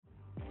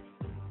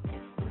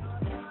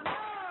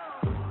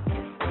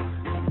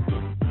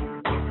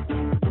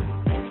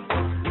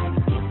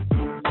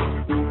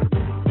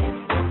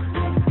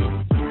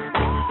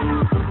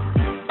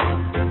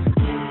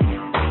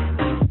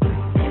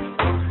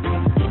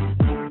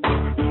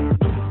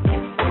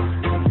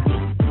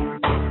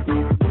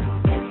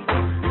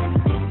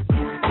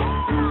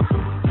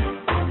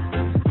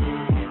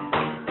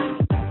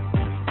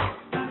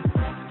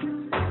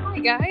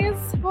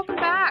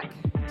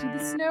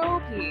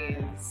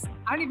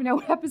I don't even know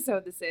what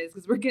episode this is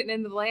because we're getting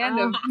into the land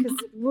of. Because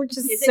we're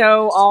just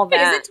all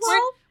that. Is it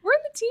 12? We're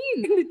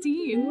in the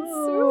teens.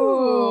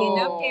 Ooh.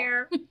 Enough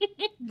air.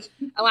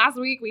 Last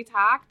week we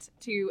talked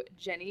to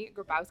Jenny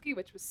Grabowski,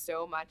 which was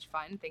so much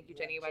fun. Thank you,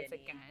 Jenny, once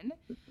again.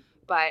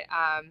 But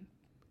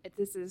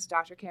this is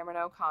Dr. Cameron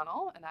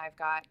O'Connell, and I've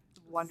got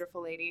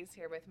wonderful ladies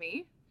here with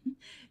me.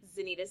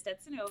 Zanita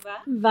Stetsanova.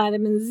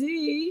 Vitamin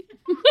Z.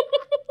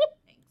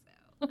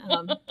 Thanks,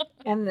 so.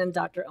 And then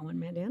Dr. Owen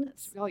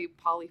Mandanis. We call you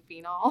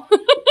polyphenol.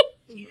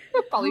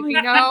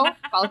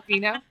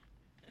 Polypheno.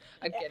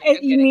 I'm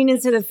kidding. You mean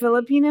instead of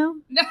Filipino?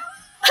 No.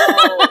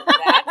 Oh,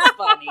 that's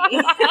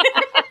funny.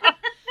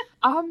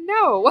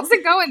 No,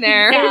 wasn't going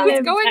there. Yeah,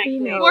 It's going exactly.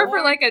 more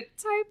for like a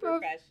type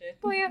Profession.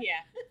 of plant,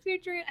 Yeah.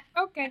 nutrient.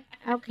 Okay.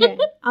 Okay,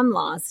 I'm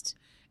lost.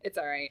 It's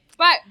all right.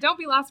 But don't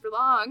be lost for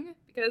long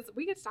because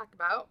we get to talk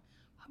about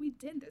what we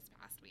did this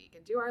past week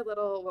and do our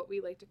little, what we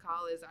like to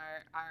call is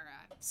our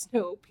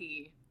snow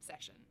pea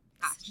session.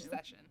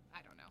 Session. I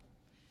don't know.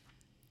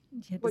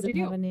 Yeah, What'd does it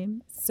you have do? a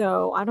name?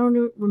 So I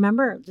don't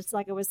remember. Just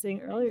like I was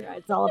saying earlier,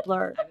 it's all a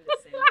blur. I'm the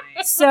same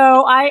way.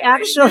 So I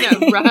actually, It's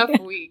been a rough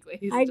week,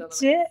 ladies I and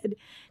gentlemen. did,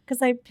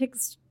 because I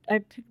picked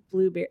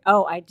blueberry.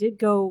 Oh, I did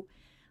go.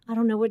 I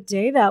don't know what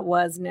day that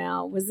was.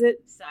 Now was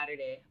it?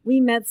 Saturday. We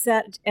met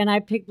and I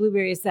picked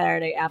blueberries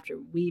Saturday after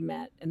we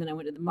met, and then I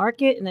went to the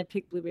market and I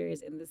picked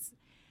blueberries, and this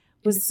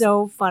was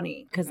so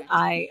funny because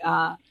Okay.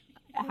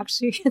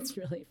 Actually, it's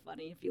really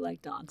funny if you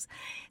like dogs.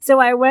 So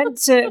I went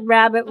to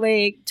Rabbit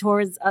Lake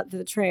towards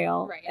the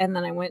trail, Right. and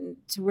then I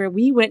went to where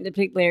we went to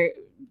pick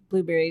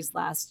blueberries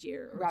last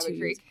year. or 2 Rabbit years.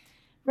 Creek.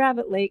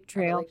 Rabbit Lake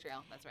Trail. Rabbit Lake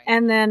Trail. That's right.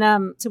 And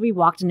then, so we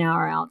walked an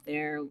hour out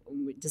there,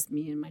 just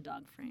me and my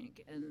dog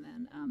Frank.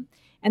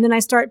 And then I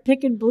start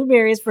picking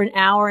blueberries for an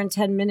hour and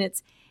 10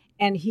 minutes,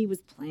 and he was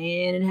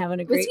playing and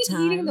having a great Was he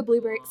time. eating the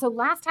blueberry? So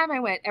last time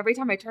I went, every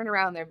time I turn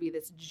around, there'd be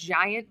this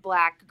giant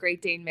black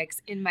Great Dane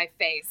mix in my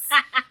face.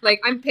 Like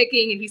I'm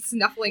picking and he's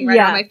snuffling right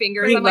on my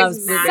fingers. he I'm like,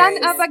 loves son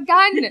blueberries. of a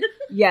gun.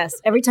 Yes.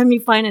 Every time you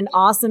find an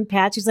awesome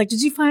patch, he's like,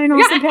 "Did you find an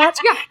awesome patch?"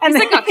 Yeah, And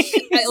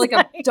he's then like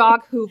a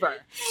dog Hoover.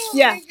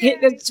 Yeah,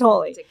 it's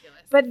totally. Ridiculous.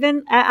 But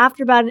then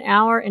after about an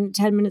hour and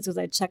 10 minutes, as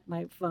I checked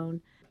my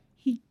phone,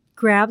 he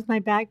grabs my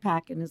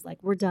backpack and is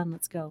like, "We're done.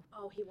 Let's go."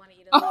 Oh, he wanted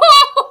you to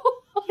Oh.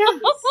 Yeah.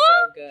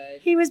 so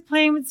good. He was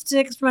playing with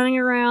sticks, running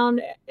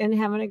around and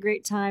having a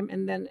great time.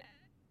 And then,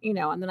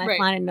 I Right.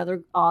 find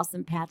another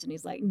awesome patch and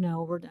he's like,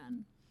 "No, we're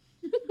done."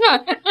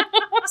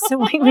 So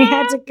we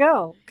had to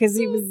go because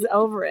he was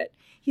over it.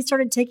 He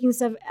started taking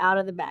stuff out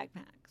of the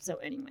backpack. So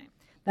anyway,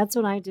 that's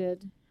what I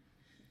did.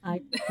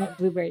 I went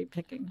blueberry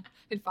picking.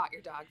 And fought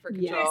your dog for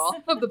Yes. control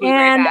of the blueberry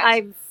And patch.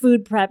 I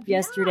food prepped Yeah,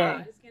 yesterday. I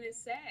was going to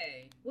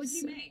say. What'd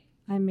you make?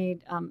 I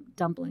made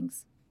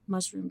dumplings,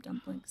 mushroom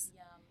dumplings,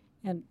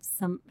 Yum.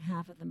 and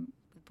half of them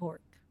with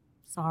pork.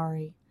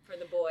 Sorry. For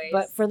the boys.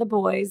 But for the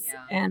boys,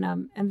 Yeah.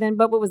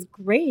 but what was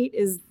great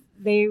is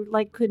they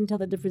couldn't tell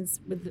the difference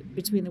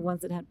between the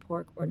ones that had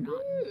pork or not.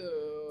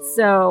 Ooh.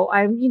 So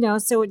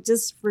so it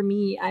just for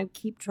me, I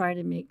keep trying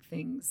to make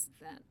things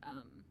that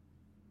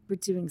we're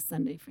doing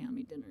Sunday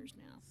family dinners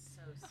now.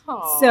 So sweet.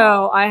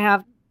 Aw.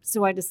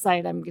 So I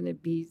decided I'm going to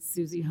be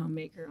Susie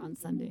Homemaker on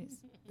Sundays.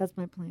 That's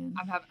my plan.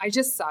 I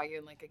just saw you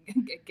in like a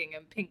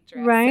gingham pink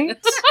dress. Right? And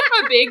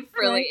a big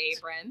frilly Right.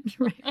 apron.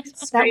 Right.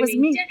 That was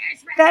Screaming, me.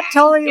 "Dinner's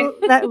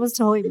ready!" That was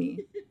totally me,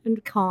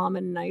 and calm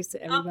and nice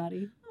to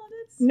everybody. Oh,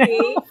 that's No, sweet.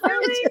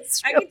 Really?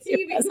 it's I could really see you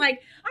being wasn't.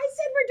 like, I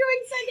said we're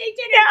doing Sunday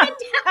dinner. Get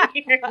down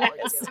here.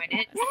 We're doing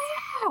it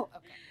now.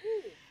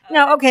 Okay.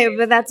 No, okay, great.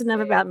 but that's enough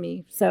great. about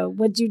me. So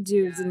what'd you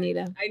do, Yeah.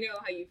 Zanita? I know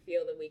how you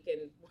feel the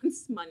weekend.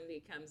 Once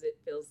Monday comes, it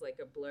feels like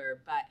a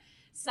blur. But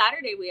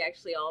Saturday, we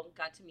actually all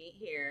got to meet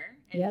here.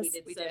 And Yes. we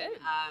did We some did.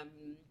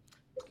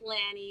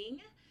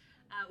 planning,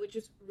 which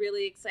was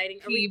really exciting.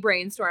 Are Pea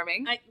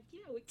brainstorming.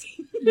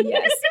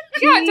 Yes.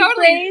 Yeah, totally.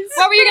 brains.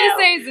 What were you going to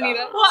say,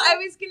 Zanita? Well, I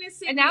was going to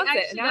say. we Announce it,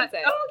 actually announce it.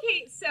 Oh,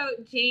 okay, so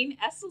Jane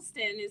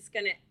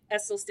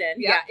Esselstyn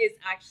Yeah. is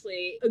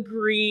actually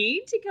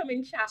agreed to come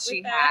and chat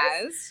She with us.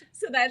 has.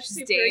 So that's She's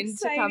super deigned to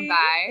exciting. come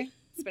by,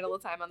 spend a little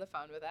time on the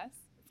phone with us.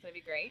 It's going to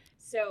be great.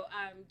 So,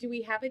 do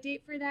we have a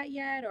date for that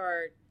yet,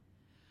 or?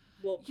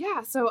 Well,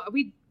 Yeah, so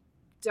we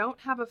don't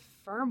have a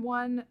firm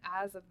one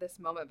as of this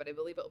moment, but I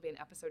believe it will be an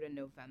episode in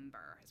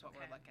November is what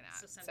we're looking at.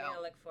 So something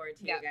to look forward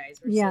to, Yeah. you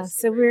guys. We're Yeah, so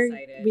so super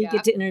excited. we Yeah.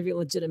 get to interview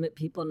legitimate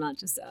people, not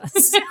just us.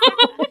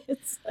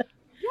 It's like,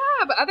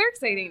 Yeah, but other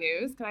exciting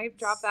news. Can I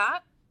drop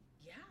that?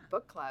 Yeah.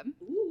 Book club.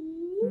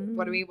 Ooh.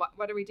 What are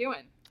we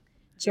doing?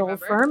 Do you Joel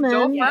remember? Furman.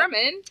 Joel Yeah.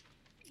 Furman.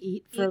 Eat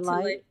Eat for to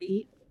life. live.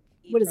 Eat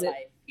Eat what for is it?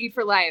 life. Eat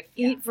for life.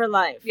 Eat for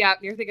life. Yeah,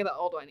 you're thinking of the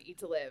old one, Eat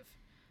to Live.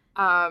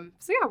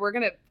 So yeah, we're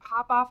gonna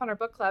hop off on our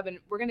book club, and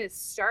we're gonna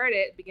start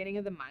it beginning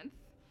of the month,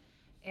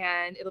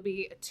 and it'll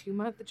be a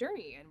 2-month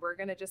journey, and we're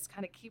gonna just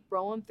kind of keep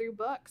rolling through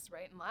books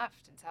right and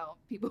left until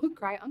people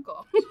cry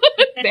uncle.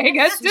 Beg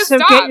us to So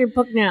stop. get your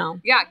book now.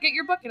 Yeah, get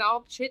your book, and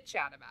I'll chit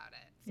chat about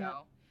it.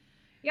 So,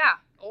 yeah,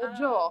 old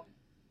Joel.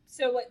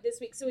 So what this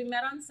week? So we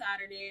met on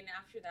Saturday, and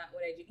after that,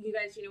 what I do? You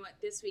guys, you know what?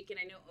 This week, and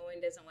I know Owen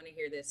doesn't want to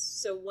hear this.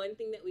 So one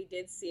thing that we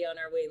did see on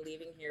our way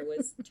leaving here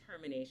was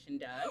termination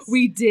dust.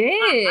 We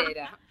did.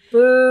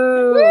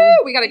 Boo. Woo!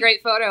 We got a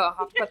great photo. I'll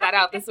have to put that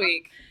out this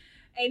week.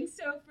 And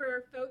so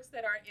for folks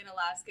that aren't in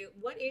Alaska,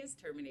 what is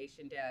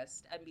termination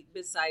dust? I mean,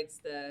 besides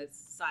the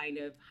sign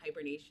of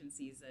hibernation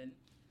season.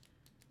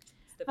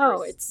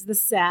 It's the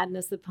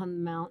sadness upon the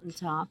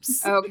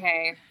mountaintops.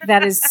 Okay.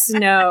 That is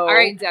snow. All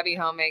right, Debbie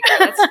Homemaker.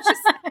 Let's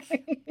just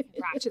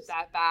ratchet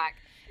that back.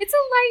 It's a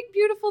light,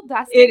 beautiful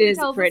dusting. It is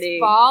until pretty.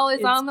 Fall is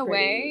It's on the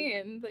pretty.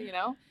 way, and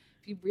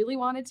if you really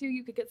wanted to,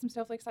 you could get some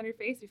snowflakes on your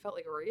face. You felt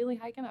like really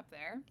hiking up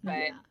there, but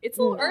Yeah. it's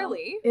a little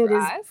early. It for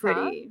is us,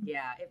 pretty.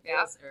 Yeah, it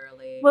feels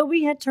early. Well,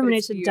 we had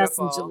termination dust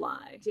in beautiful.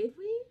 July. Did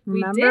we?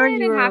 Remember, did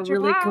you in were Hatcher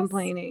really Pass.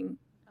 complaining.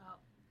 Oh,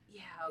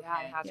 yeah. Okay.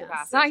 Yeah, in Hatcher Yeah.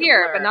 Pass. Such Not a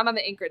here, blur. but not on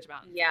the Anchorage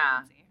Mountains.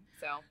 Yeah.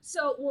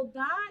 So Well,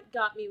 that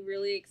got me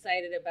really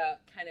excited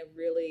about kind of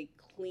really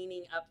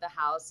cleaning up the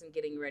house and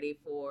getting ready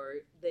for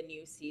the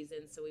new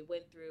season. So we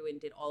went through and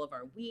did all of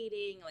our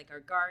weeding, like our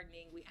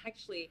gardening. We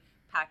actually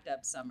packed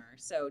up summer.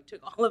 So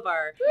took all of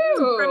our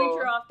Ooh.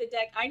 furniture off the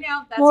deck. I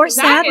know. That's More what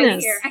that is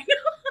sadness. Here. I know.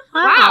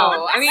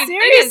 Wow. I mean,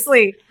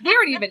 seriously. we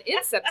aren't even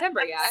in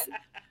September yet.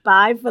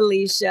 Bye,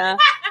 Felicia.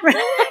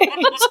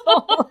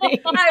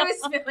 I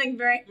was feeling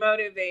very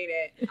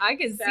motivated. I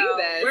can So see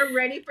this. we're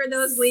ready for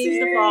those leaves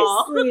to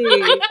fall.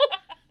 Seriously.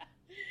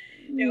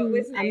 No, it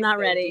was nice. I'm not to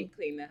ready. deep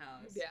clean the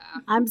house. Yeah.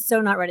 I'm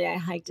so not ready. I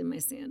hiked in my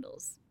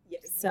sandals.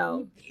 Yes.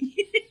 So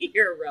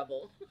You're a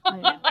rebel. I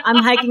know.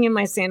 I'm hiking in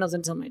my sandals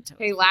until my toes.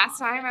 Hey, last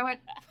time I went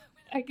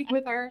hiking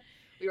with her,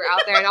 we were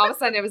out there, and all of a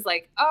sudden it was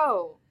like,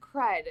 oh,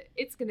 crud,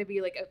 it's going to be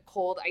like a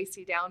cold,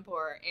 icy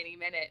downpour any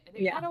minute. And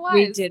it kind of was.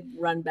 We did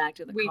run back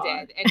to the We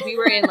car. did. And we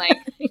were in like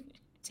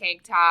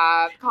tank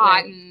top,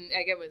 cotton.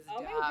 Like it was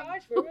Oh dumb. my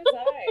gosh, where was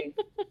I?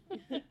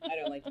 I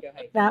don't like to go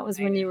hiking. That was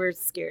I when know. you were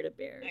scared of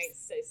bears.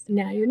 I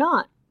Now you're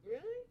not.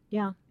 Really?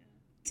 Yeah.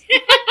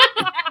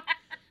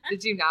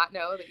 Did you not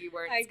know that you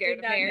weren't I scared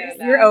did of not know bears?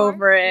 that. You're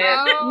over it.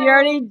 No, You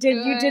already did.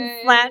 You good.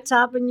 did flat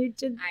top and you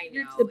did. I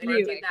know. The And I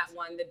Butte. did that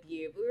one, the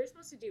Butte. We were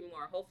supposed to do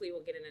more. Hopefully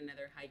we'll get in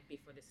another hike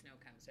before the snow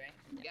comes, right?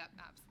 Yep,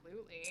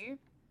 absolutely.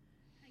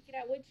 Hike it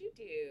out. What'd you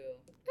do?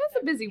 It was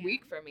a busy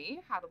week for me.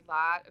 Had a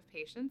lot of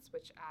patients,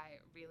 which I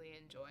really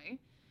enjoy.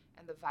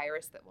 And the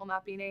virus that will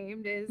not be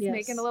named is Yes.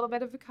 making a little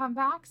bit of a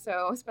comeback.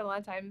 So I spent a lot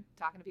of time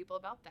talking to people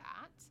about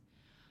that.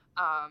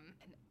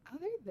 And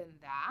other than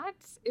that,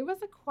 it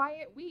was a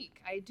quiet week.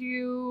 I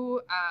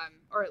do,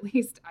 or at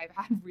least I've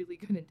had really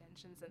good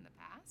intentions in the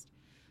past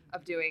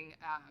of doing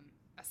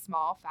a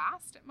small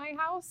fast at my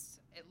house,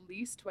 at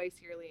least twice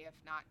yearly, if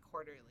not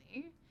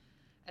quarterly.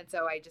 And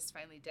so I just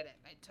finally did it.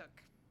 I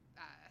took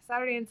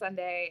Saturday and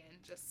Sunday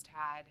and just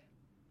had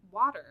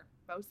water,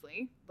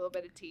 mostly, a little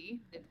bit of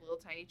tea, did a little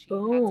tiny cheat, had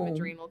some Boom.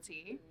 adrenal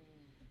tea,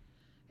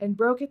 and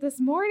broke it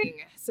this morning.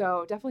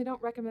 So definitely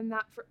don't recommend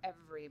that for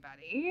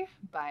everybody,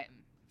 but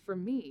for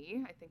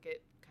me, I think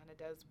it kind of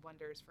does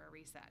wonders for a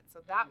reset. So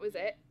that was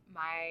it.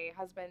 My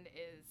husband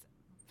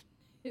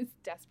is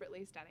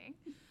desperately studying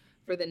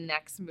for the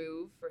next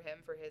move for him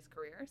for his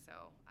career. So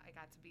I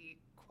got to be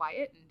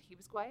quiet, and he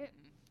was quiet,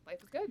 and life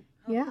was good.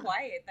 Oh, Yeah.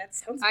 quiet. That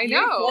sounds I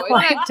beautiful. know.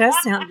 Well, it does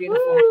sound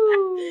beautiful.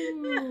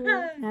 Woo!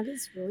 That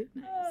is really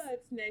nice. Oh,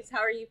 it's nice. How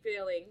are you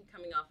feeling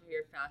coming off of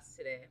your fast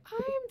today?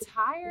 I'm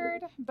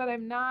tired, but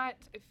I'm not.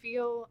 I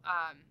feel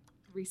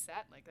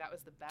reset. Like that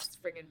was the best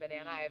friggin'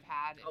 banana I've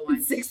had Oh, in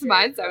I'm 6 sure,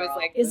 months. I was girl.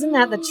 like, Isn't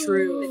that the The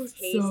truth?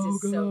 taste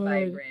is so good.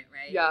 vibrant,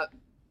 right? Yep.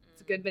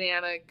 It's a good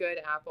banana, good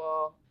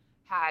apple.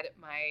 Had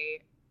my,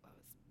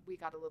 we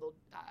got a little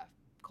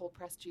cold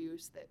pressed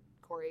juice that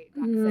Corey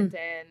got sent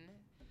in.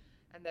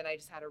 And then I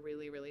just had a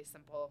really, really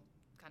simple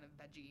kind of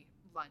veggie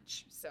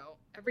lunch. So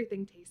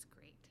everything tastes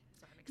great.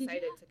 So I'm Did you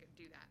excited have- to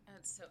do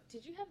that. So,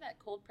 did you have that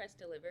cold press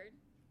delivered?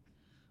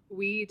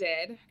 We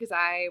did, because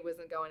I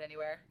wasn't going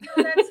anywhere.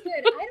 Oh, that's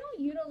good. I don't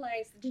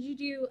utilize. Did you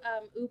do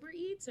Uber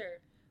Eats or?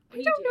 What I do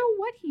you don't do? know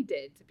what he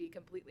did, to be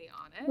completely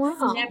honest.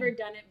 Wow. I've never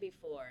done it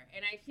before,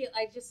 and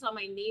I just saw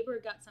my neighbor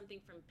got something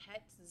from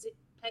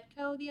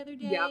Petco the other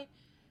day, Yep.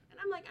 and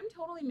I'm like, I'm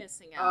totally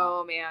missing out.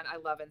 Oh man, I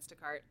love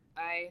Instacart.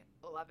 I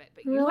love it.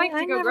 But you Really? like to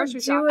I go never grocery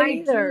do shopping. it I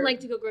either. do like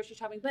to go grocery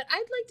shopping, but I'd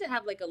like to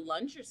have like a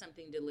lunch or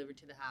something delivered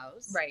to the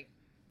house. Right.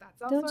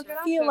 That's also Don't a you good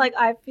feel option. like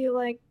I feel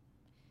like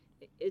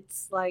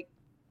it's like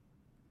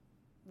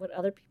what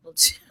other people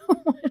do?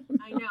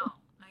 I know.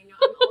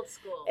 I'm old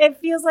school. It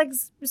feels like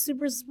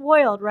super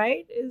spoiled,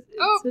 right?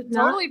 Oh, it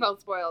not? totally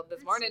felt spoiled this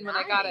That's morning when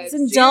I got a nice.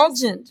 It's juice.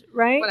 indulgent,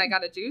 right? When I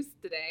got a juice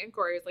today, and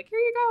Corey was like, "Here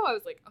you go." I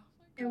was like, "Oh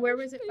my god!" And where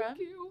was it thank from?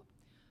 You.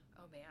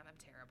 Oh man, I'm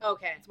terrible.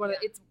 Okay. It's one of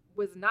it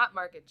was not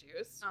Market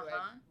Juice, who I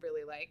Uh-huh.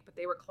 really like, but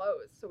they were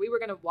closed, so we were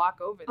gonna walk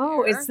over there.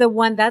 Oh, it's the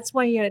one. That's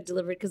why you had it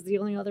delivered because the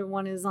only other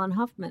one is on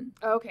Huffman.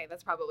 Okay,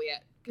 that's probably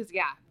it. Because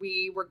yeah,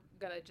 we were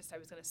gonna I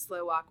was gonna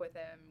slow walk with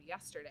him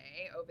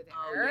yesterday over there.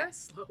 Oh yeah,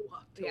 slow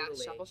walk.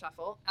 Totally. Yeah,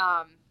 shuffle.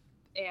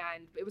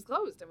 And it was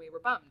closed, and we were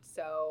bummed.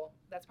 So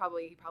that's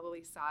he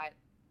probably saw it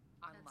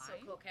online. That's so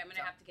cool. Okay, I'm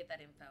gonna have to get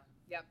that info.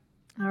 Yep.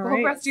 All Whole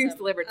right. breast juice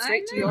delivered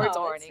straight to your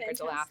door in it's Anchorage,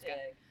 Alaska.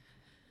 fantastic.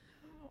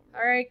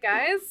 All right,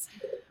 guys.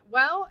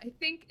 Well, I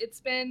think it's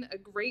been a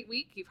great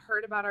week. You've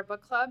heard about our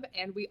book club,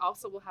 and we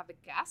also will have a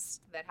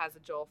guest that has a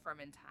Joel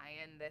Furman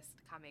tie-in this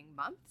coming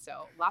month.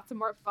 So lots of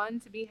more fun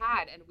to be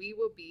had, and we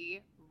will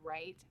be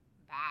right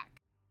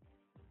back.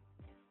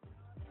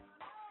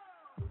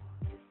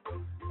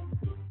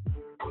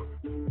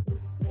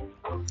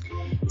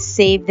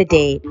 Save the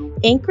date.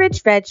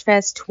 Anchorage Veg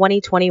Fest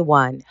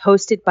 2021,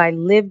 hosted by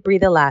Live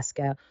Breathe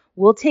Alaska,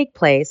 will take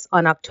place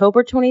on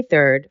October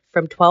 23rd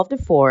from 12 to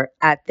 4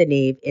 at the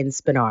Nave in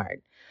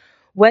Spenard.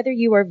 Whether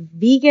you are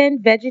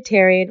vegan,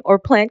 vegetarian, or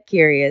plant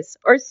curious,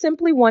 or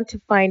simply want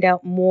to find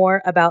out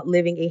more about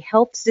living a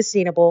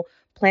health-sustainable,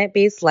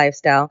 plant-based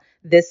lifestyle,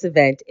 this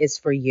event is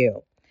for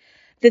you.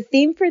 The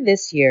theme for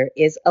this year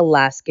is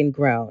Alaskan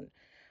grown.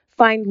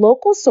 Find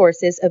local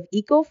sources of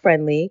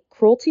eco-friendly,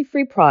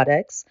 cruelty-free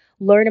products,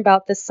 learn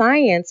about the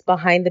science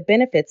behind the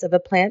benefits of a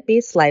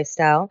plant-based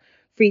lifestyle,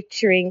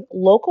 featuring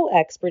local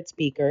expert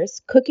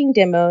speakers, cooking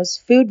demos,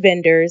 food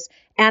vendors,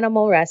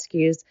 animal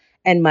rescues,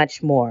 and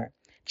much more.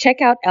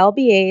 Check out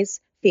LBA's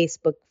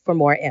Facebook for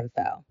more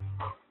info.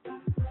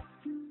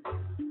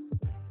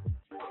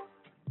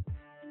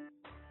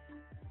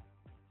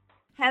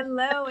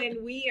 Hello,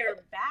 and we are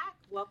back.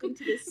 Welcome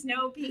to the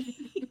Snow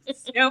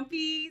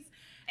Peas.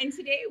 And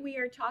today we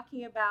are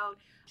talking about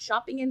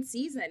shopping in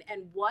season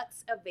and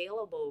what's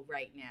available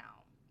right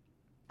now,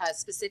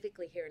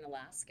 specifically here in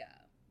Alaska.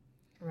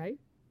 Right.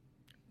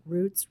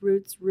 Roots.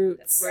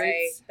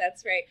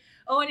 That's right.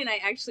 Owen and I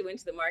actually went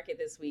to the market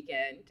this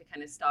weekend to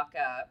kind of stock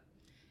up.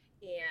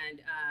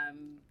 And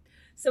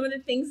some of the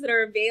things that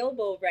are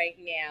available right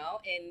now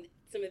and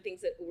some of the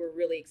things that we're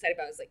really excited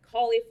about is like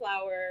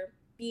cauliflower,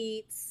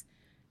 beets,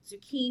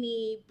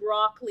 zucchini,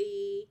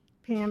 broccoli.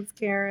 Pam's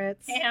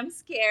carrots.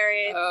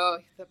 Oh,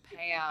 the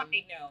Pam.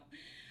 I know.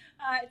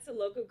 It's a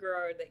local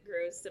grower that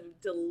grows some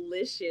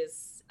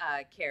delicious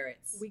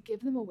carrots. We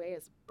give them away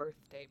as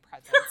birthday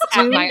presents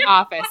at my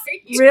office.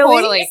 Really?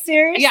 Totally.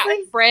 Seriously? Yeah,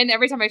 Bryn,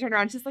 every time I turn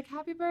around, she's like,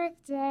 "Happy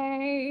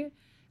birthday."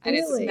 And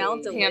Really? it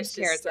smells delicious. Pam's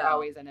carrots are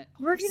always in it.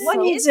 We're What going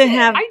to need is to it?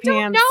 have I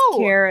don't Pam's know.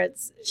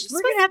 carrots. She's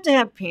We're going to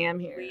have Pam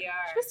here. We are.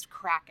 She was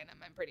cracking them,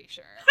 I'm pretty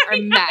sure. Or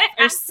meth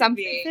or Has to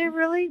something. be. They're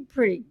really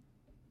pretty.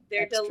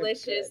 They're extra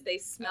delicious. good. They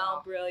smell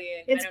Oh.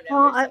 brilliant. It's I don't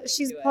know. There's something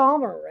she's to it.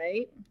 Palmer,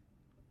 right?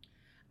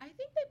 I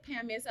think that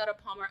Pam is out of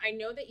Palmer. I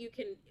know that you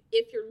can,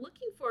 if you're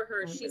looking for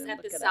her, I'm she's gonna at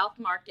the look it South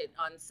Market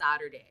on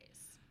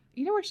Saturdays.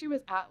 You know where she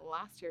was at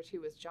last year,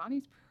 too, was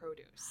Johnny's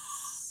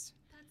Produce.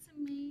 That's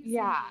amazing.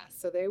 Yeah,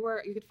 so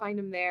you could find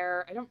them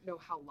there. I don't know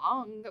how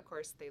long, of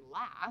course, they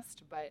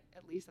last, but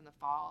at least in the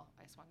fall,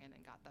 I swung in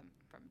and got them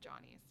from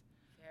Johnny's.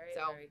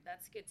 Very.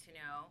 That's good to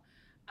know.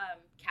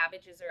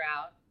 Cabbages are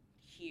out.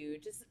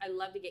 Huge. I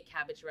love to get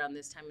cabbage around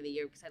this time of the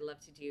year because I love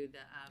to do the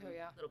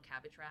little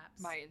cabbage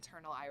wraps. My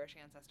internal Irish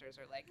ancestors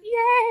are like,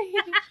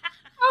 yay!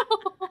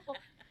 Oh.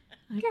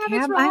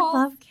 Cabbage I rolls.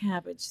 love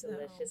cabbage, though.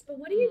 Delicious. But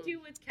what do you do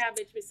with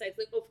cabbage besides,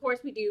 like, of course,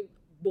 we do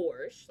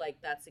borscht. Like,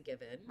 that's a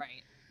given.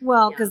 Right.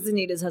 Well, Yeah. because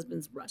Anita's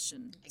husband's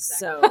Russian.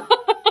 Exactly. So,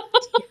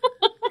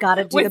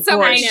 gotta do With the so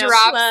many borscht.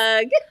 drops.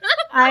 Plug.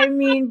 I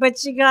mean,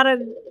 but you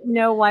gotta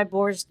know why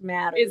borscht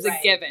matters. Is a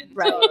Right. given.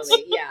 Right.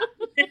 Totally, yeah.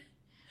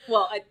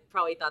 Well, I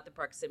probably thought the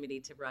proximity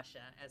to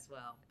Russia as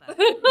well. But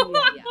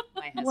yeah,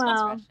 my husband's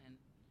Well. Russian.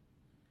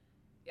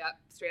 Yep,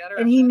 straight out of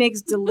And he Russia.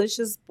 makes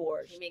delicious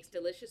borscht. He makes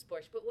delicious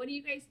borscht. But what do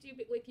you guys do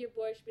with your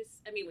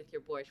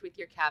borscht? With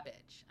your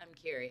cabbage. I'm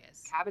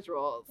curious. Cabbage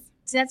rolls.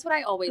 So that's what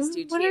I always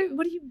do What too.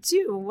 do you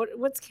do?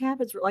 What's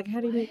cabbage? Like,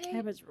 how do you make What?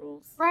 cabbage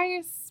rolls?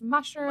 Rice,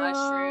 mushrooms.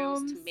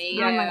 tomatoes.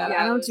 Oh my god,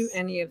 I don't do Yes.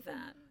 any of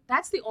that.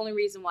 That's the only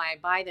reason why I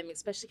buy them,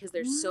 especially because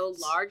they're so What?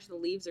 large. The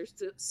leaves are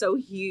so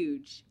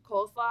huge.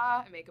 Coleslaw.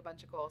 I make a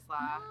bunch of coleslaw.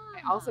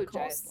 I also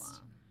Coleslaw.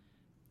 just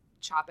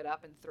chop it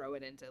up and throw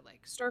it into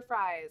like stir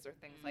fries or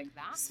things like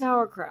that.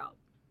 Sauerkraut.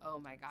 Oh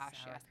my gosh,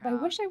 yes. But I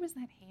Sauerkraut. wish I was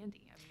that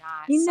handy. I'm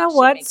not. You know Sasha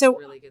what? makes So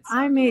really good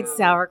I made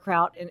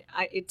sauerkraut. sauerkraut,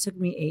 and it took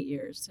me 8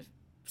 years to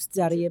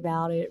study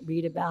about it,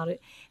 read about it,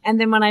 and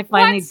then when I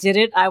finally What? did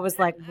it, I was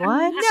like,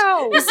 "What?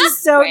 No. This is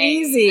so way.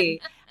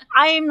 easy."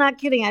 I am not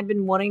kidding. I've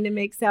been wanting to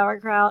make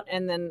sauerkraut,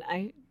 and then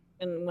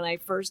when I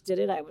first did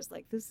it, I was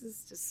like, "This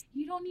is just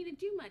You don't need to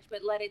do much,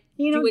 but let it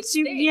you know, do its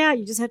thing. yeah.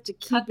 You just have to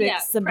keep it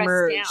press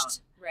submerged." down.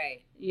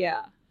 Right.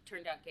 Yeah,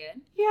 Turned out good.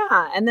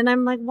 yeah. And then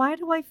I'm like, "Why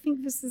do I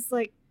think this is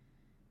like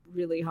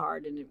really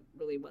hard?" And it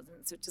really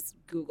wasn't. So just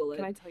Google it.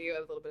 Can I tell you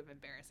a little bit of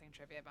embarrassing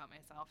trivia about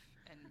myself?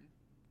 And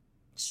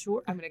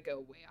Sure. I'm going to go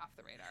way off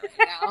the radar right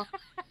now.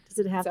 Does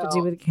it have to So-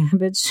 do with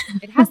cabbage?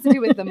 It has to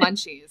do with the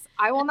munchies.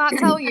 I will not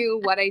tell you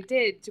what I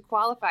did to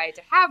qualify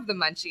to have the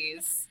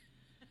munchies.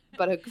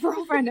 But a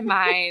girlfriend of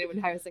mine,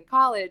 when I was in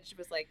college,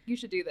 was like, "You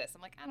should do this."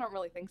 I'm like, "I don't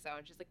really think so."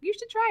 And she's like, "You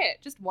should try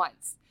it just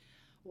once."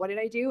 What did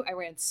I do? I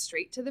ran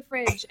straight to the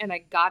fridge and I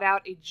got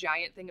out a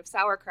giant thing of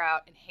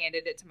sauerkraut and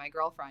handed it to my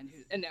girlfriend.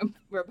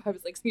 I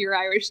was like, "So you're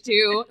Irish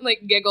too?" And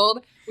like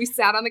giggled. We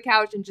sat on the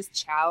couch and just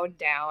chowed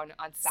down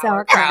on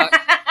sauerkraut.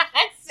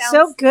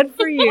 So good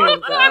for you,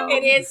 though.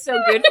 It is so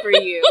good for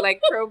you,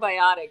 like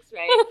probiotics,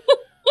 right?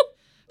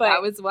 But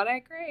that was what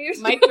I craved.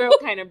 my throat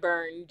kind of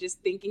burned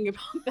just thinking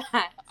about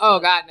that. Oh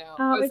God, no!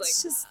 Oh, I was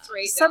it's like just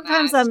straight down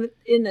sometimes ash. I'm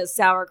in a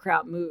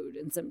sauerkraut mood,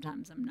 and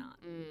sometimes I'm not.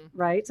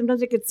 Right?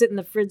 Sometimes it could sit in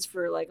the fridge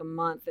for like a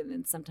month, and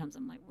then sometimes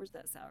I'm like, "Where's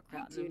that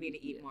sauerkraut?" I do need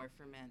to eat more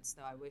ferments,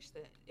 though. I wish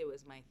that it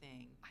was my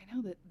thing. I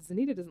know that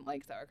Zanita doesn't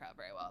like sauerkraut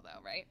very well,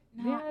 though, right?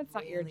 Not It's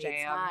not your really. jam.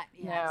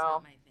 It's not, no. it's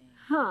not my thing.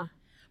 Huh?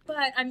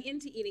 But I'm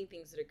into eating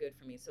things that are good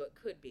for me, so it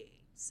could be.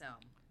 So,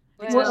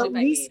 Well, especially Well, if at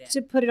I least made it.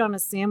 to put it on a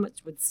sandwich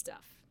with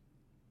stuff,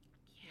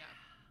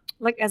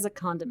 like as a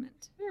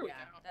condiment. There we Yeah,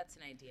 go. that's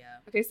an idea.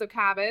 Okay, so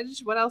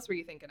cabbage. What else were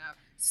you thinking of?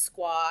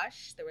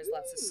 Squash. There was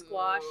lots of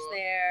squash Ooh.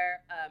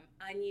 there.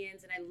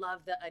 Onions, and I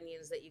love the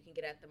onions that you can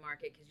get at the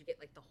market because you get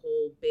like the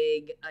whole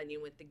big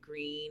onion with the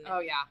green. Oh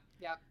yeah,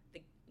 yep.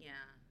 Yeah.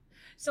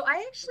 So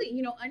I actually,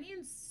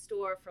 onions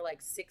store for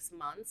like 6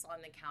 months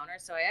on the counter.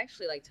 So I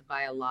actually like to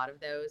buy a lot of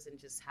those and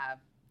just have,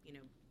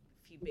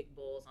 a few big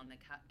bowls on the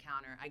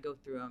counter. I go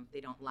through them.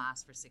 They don't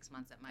last for 6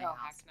 months at my Oh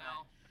house. heck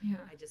no. Yeah.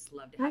 But I just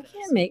love to I have those.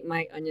 can't make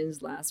my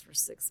onions last for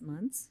 6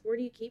 months. Where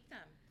do you keep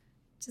them?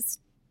 Just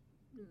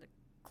in the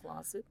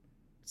closet,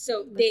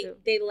 So Like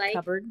they like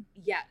cupboard.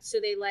 Yeah, so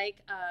they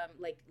like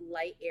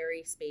light,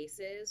 airy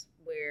spaces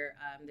where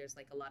there's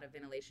like a lot of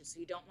ventilation. So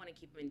you don't want to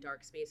keep them in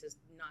dark spaces,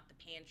 not the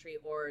pantry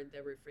or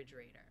the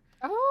refrigerator.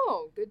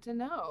 Oh, good to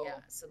know. Yeah,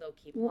 so they'll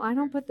keep. Well, I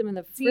don't put them in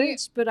the See-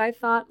 fridge, but I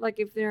thought like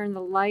if they're in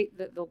the light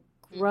that they'll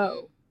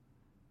grow.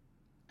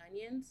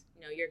 Onions.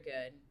 No, you're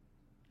good.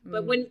 Mm.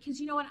 But because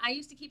you know what, I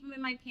used to keep them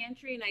in my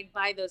pantry, and I'd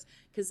buy those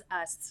because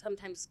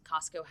sometimes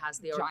Costco has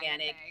the Giant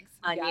organic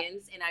bags. Yeah.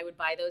 onions, and I would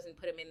buy those and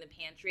put them in the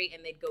pantry,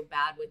 and they'd go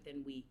bad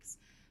within weeks.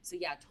 So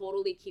yeah,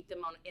 totally keep them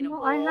in a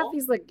bowl. I have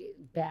these like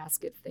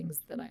basket things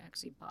that I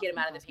actually bought. Get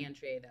them from out of the Costco.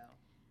 pantry though.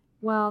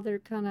 Well, they're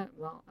kind of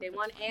They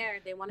want air.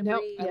 They want to Nope,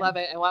 breathe. I love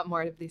it. I want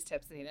more of these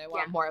tips, Anita. I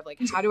want Yeah. more of like,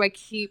 how do I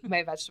keep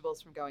my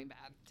vegetables from going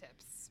bad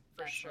tips?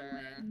 For sure.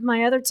 Definitely.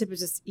 My other tip is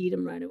just eat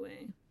them right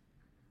away.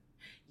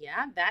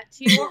 Yeah, that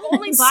too. Or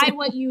only buy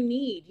what you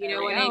need. You know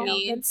There what we I go.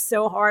 mean? It's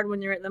so hard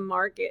when you're at the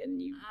market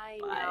and you. I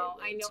buy know.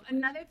 way too much.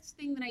 Another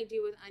thing that I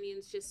do with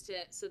onions,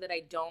 so that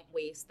I don't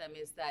waste them,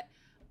 is that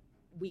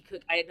we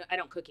cook. I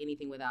don't cook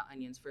anything without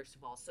onions. First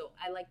of all, so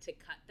I like to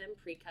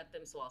pre-cut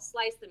them. So I'll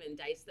slice them and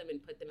dice them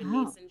and put them in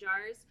Wow. mason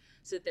jars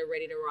so that they're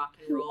ready to rock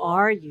and Who roll.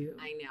 are you?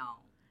 I know.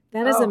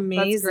 That is Oh,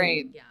 amazing. that's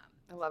great. Yeah.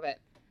 I love it.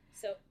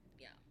 So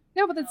yeah.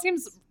 No, but that Helps.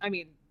 seems, I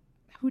mean,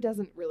 who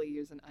doesn't really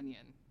use an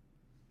onion?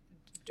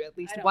 At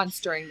least I don't. once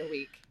during the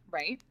week,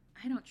 right?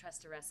 I don't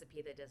trust a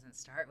recipe that doesn't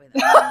start with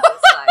onions.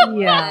 It's like,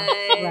 Yeah,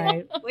 what?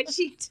 right. What's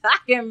she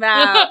talking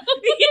about?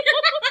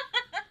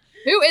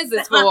 Who is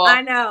this fool?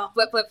 I know.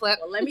 Flip, flip, flip.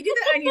 Well, let me do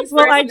the onions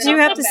Well, first. I and then do I'll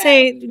have come to back.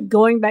 say,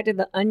 going back to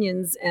the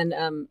onions, and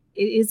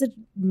it is a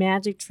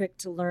magic trick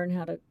to learn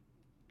how to,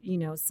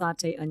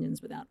 saute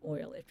onions without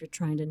oil if you're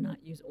trying to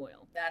not use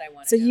oil. That I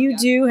want So to know. you Yeah.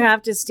 do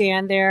have to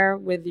stand there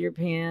with your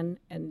pan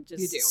and You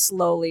just do.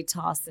 slowly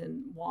toss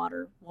in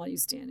water while you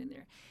stand in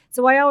there.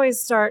 So I always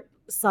start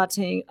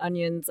sauteing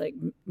onions, like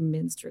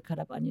minced or cut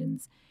up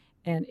onions,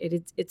 and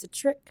it's a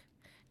trick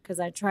because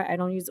I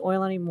don't use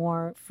oil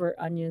anymore for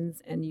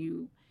onions, and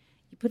you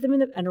put them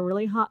in a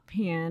really hot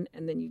pan,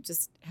 and then you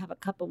just have a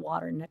cup of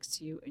water next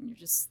to you, and you're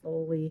just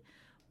slowly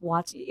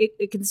watching.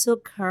 It can still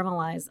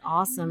caramelize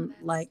awesome,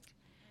 that's- like.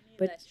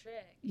 I But need that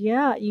trick.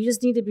 yeah, you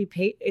just need to be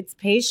it's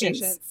patience.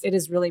 Patience. It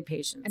is really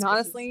patience. And 'cause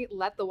honestly,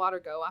 let the water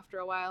go after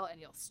a while, and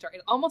you'll start.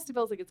 It almost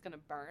feels like it's going to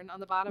burn on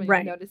the bottom, and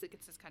Right. you'll notice it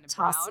gets this kind of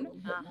toss a brown. little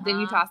bit more. Uh-huh. Then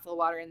you toss a little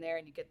water in there,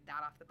 and you get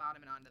that off the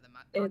bottom and onto the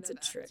mud. It's a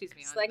trick.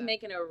 It's like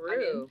making a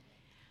roux.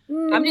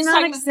 onion. I'm just Not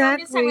talking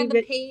exactly, about the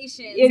but patience.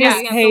 it You is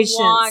have to patience.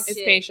 watch It's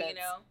it, patience. You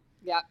know?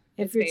 Yeah.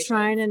 if it's you're patience.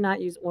 trying to not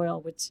use oil,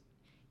 which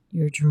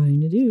you're trying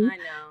to do, I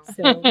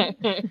know.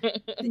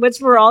 so,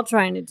 which we're all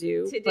trying to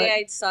do. Today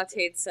I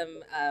sauteed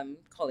some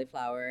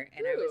cauliflower,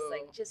 and I was Ooh.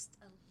 like, just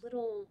a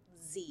little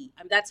Z.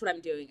 That's what I'm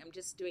doing. I'm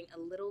just doing a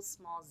little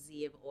small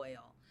Z of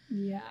oil. but,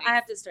 yeah, I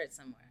have to start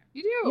somewhere.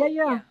 You do.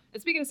 yeah.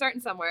 And speaking of starting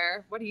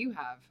somewhere, what do you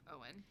have,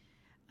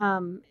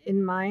 Owen?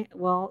 In my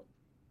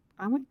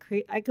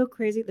I go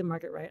crazy at the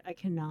market, right? I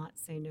cannot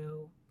say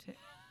no to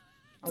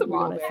It's a a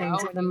lot of wheelbarrow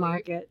things at the when you leave.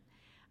 market.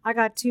 I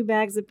got 2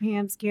 bags of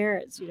Pam's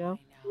carrots. I know.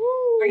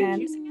 Are you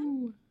And- juicing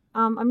them?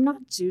 I'm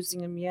not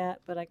juicing them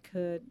yet, but I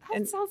could. That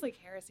And sounds like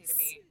heresy to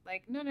me.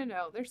 Like, no,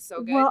 they're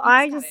so good. well, You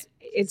I gotta just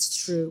it's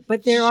true,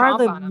 but there chomp are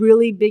the on 'em.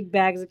 really big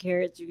bags of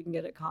carrots you can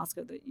get at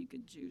Costco that you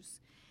could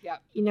juice.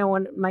 Yep.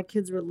 When my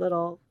kids were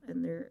little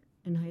and they're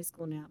in high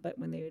school now, but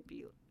when they would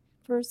be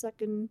first,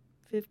 second,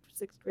 fifth,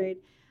 sixth grade,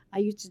 I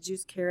used to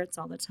juice carrots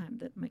all the time.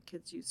 That my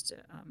kids used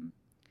to,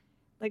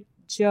 like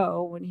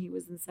Joe when he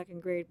was in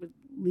second grade would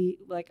leave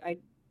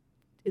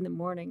in the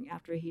morning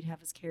after he'd have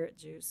his carrot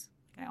juice.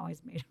 I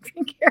always made him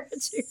drink carrot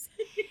juice.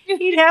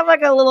 He'd have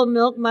like a little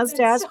milk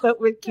mustache, but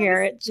with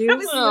carrot juice. That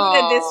was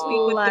Luda this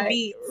week with Like, the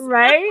beets.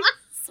 right?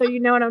 So you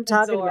know what I'm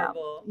talking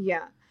Adorable. about.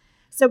 Yeah.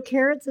 So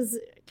carrot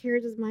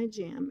is my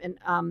jam, and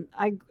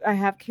I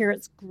have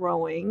carrots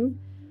growing,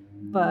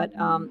 But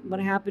what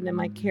happened in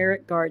my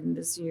carrot garden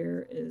this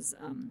year is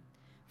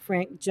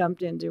Frank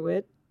jumped into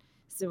it.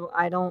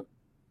 I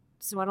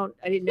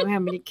didn't know how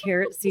many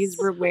carrot seeds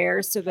were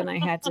where. So then I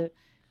had to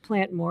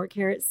plant more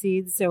carrot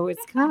seeds. So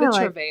it's kind of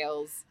like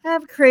travails. I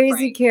have crazy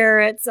Frank.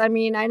 carrots. I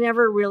mean, I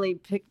never really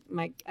pick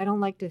I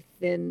don't like to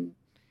thin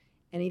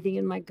anything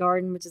in my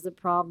garden, which is a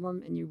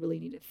problem. And you really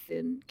need to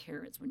thin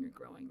carrots when you're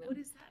growing them. What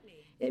does that mean?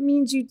 It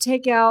means you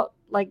take out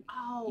ones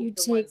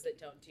that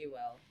don't do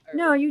well.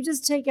 No, you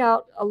just take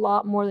out a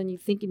lot more than you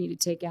think you need to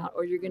take out,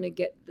 or you're going to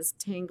get this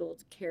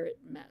tangled carrot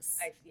mess.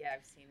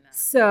 I've seen that.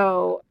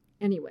 So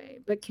anyway,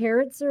 but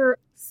carrots are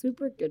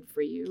super good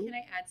for you. Can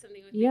I add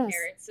something with Yes. the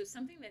carrots? So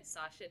something that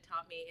Sasha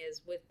taught me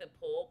is with the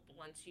pulp,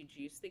 once you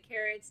juice the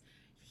carrots,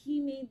 he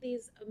made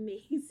these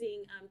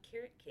amazing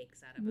carrot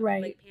cakes out of them,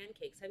 Right. like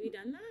pancakes. Have you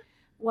done that?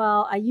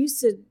 Well, I used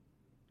to,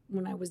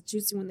 when I was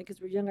juicing when the kids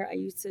were younger, I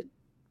used to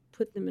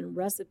put them in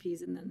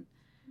recipes, and then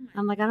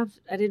I'm like, I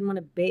didn't want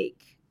to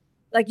bake.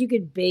 Like you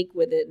could bake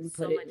with it and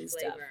So put it much in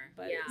flavor. stuff.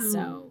 But Yeah.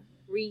 so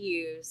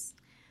Reuse.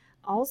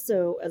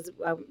 also, as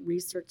I'm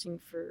researching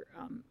for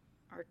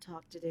our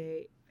talk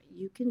today,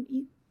 you can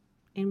eat,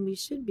 and we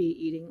should be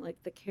eating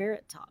like the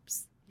carrot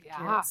tops. Yeah,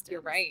 carrot stems.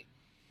 you're right.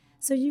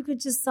 So you could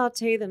just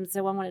saute them.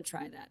 So I want to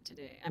try that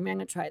today. I mean, I'm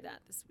going to try that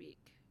this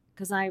week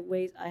because I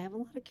have a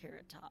lot of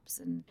carrot tops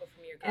and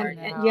From your and,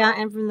 garden. and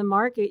and from the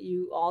market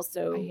you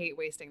also. I hate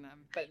wasting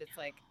them, but it's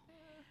like.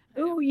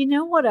 Oh, you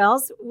know what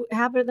else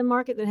happened at the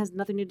market that has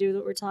nothing to do with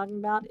what we're talking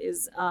about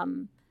is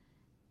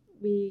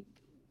we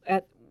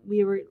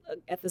were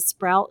at the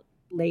Sprout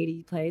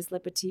lady place, Le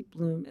Petit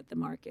Bloom at the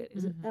market.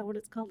 Is it that what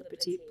it's called? Le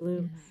Petit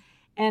Bloom.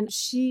 And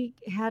she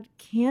had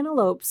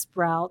cantaloupe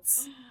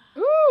sprouts.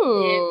 Ooh.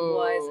 It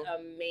was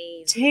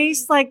amazing.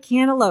 Tastes like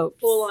cantaloupe.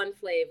 Full on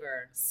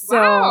flavor. So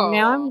Wow.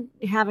 now I'm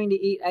having to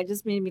eat. I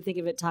just made me think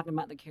of it talking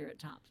about the carrot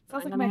tops.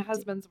 Sounds like my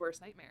husband's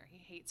worst nightmare. He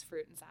hates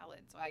fruit and salad,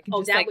 so I can Oh,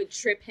 just that like. would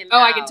trip him Oh,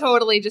 out. I can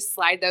totally just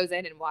slide those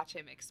in and watch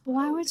him explode.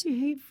 Why would you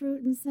hate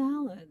fruit and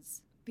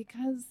salads?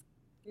 Because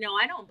No,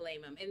 I don't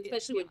blame him. And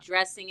especially with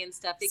dressing and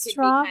stuff. It could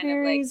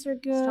Strawberries be kind are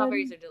of good. like...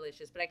 Strawberries are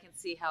delicious, but I can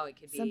see how it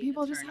could be some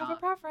people a just turn have a off.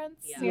 preference,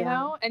 Yeah. you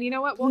know? And you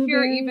know what? We'll hear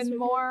Blueberries are even good.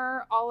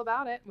 more all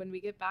about it when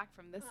we get back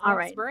from this All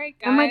next right. break,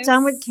 guys. Am I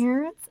done with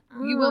carrots?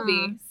 You will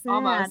be, Sad.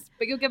 almost.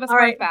 But you'll give us All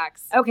more right.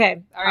 facts.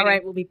 Okay. Alrighty. All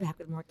right. We'll be back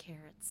with more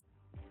carrots.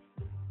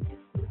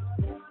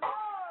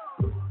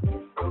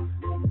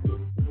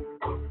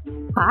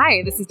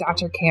 Hi, this is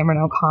Dr. Cameron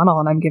O'Connell,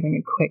 and I'm giving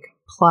a quick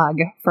plug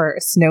for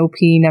Snow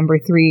Pea number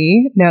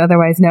 3,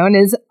 otherwise known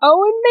as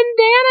Owen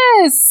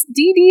Mandanis,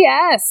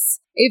 DDS.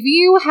 If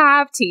you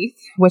have teeth,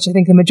 which I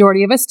think the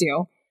majority of us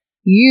do,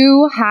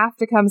 you have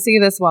to come see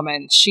this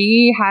woman.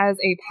 She has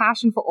a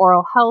passion for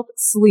oral health,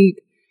 sleep,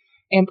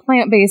 and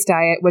plant-based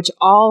diet, which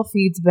all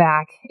feeds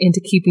back into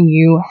keeping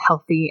you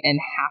healthy and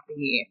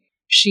happy.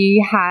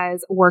 She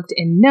has worked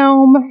in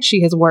Nome.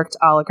 She has worked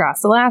all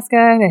across Alaska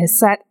and has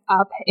set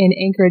up in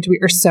Anchorage. We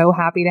are so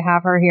happy to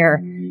have her here.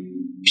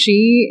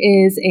 She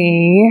is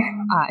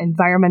a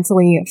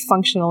environmentally,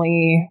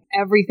 functionally,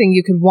 everything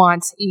you could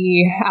want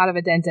out of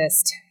a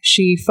dentist.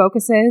 She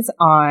focuses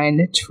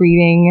on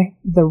treating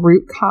the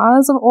root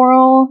cause of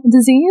oral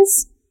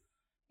disease,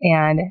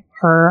 and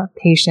her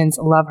patients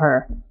love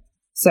her.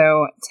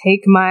 So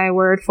take my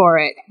word for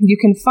it. You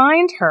can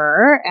find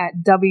her at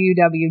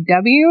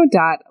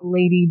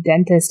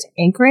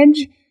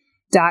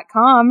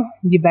www.ladydentistanchorage.com.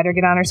 You better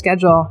get on her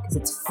schedule because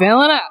it's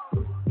filling up.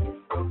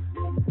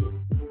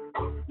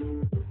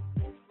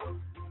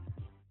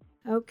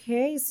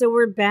 Okay, so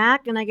we're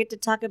back, and I get to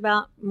talk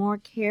about more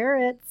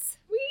carrots.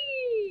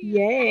 Whee!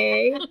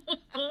 Yay!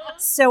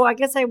 So I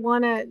guess I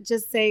want to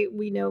just say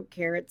we know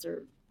carrots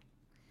are,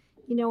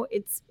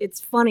 it's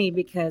funny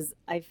because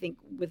I think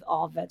with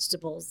all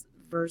vegetables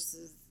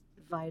versus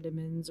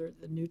vitamins or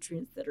the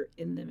nutrients that are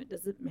in them, it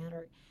doesn't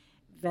matter.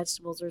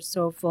 Vegetables are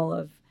so full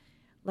of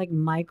like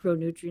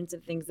micronutrients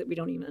and things that we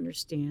don't even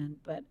understand.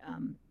 But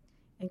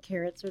and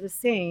carrots are the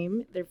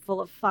same. They're full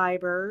of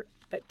fiber,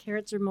 but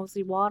carrots are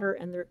mostly water,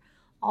 and they're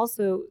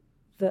also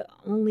the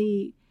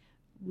only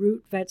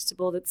root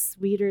vegetable that's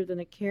sweeter than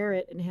a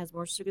carrot and has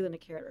more sugar than a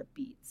carrot are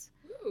beets.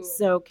 Ooh.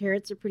 So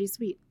carrots are pretty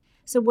sweet.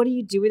 So what do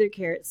you do with your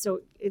carrots?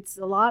 So it's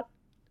a lot.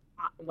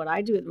 What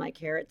I do with my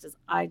carrots is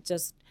I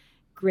just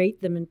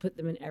grate them and put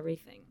them in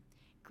everything.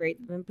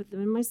 Grate them and put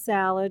them in my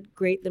salad.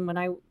 Grate them when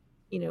I,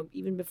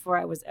 even before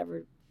I was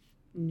ever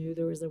knew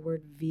there was a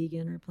word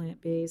vegan or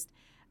plant-based.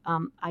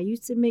 I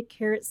used to make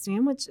carrot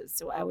sandwiches.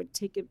 So I would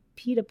take a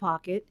pita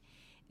pocket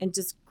and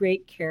just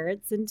grate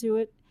carrots into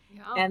it,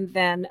 Yeah. and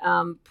then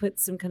put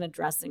some kind of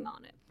dressing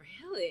on it.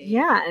 Really?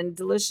 Yeah, and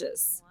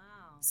delicious.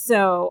 Wow.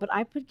 So, but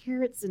I put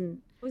carrots in.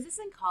 Was this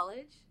in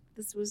college?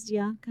 This was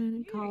kind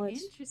of You're college.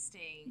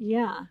 Interesting.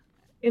 Yeah,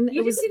 and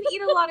You it was. just didn't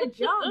eat a lot of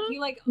junk. You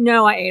like...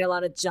 No, I ate a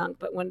lot of junk,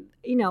 but when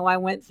I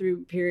went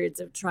through periods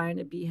of trying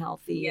to be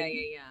healthy. Yeah.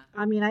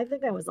 I mean, I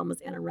think I was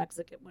almost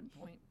anorexic at one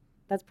point.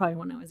 That's probably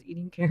when I was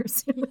eating carrot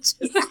sandwiches.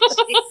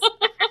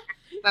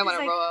 I want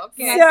to roll.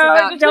 Yeah,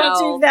 So so don't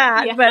no. do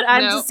that. Yeah. But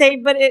I'm No. just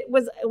saying, but it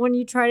was when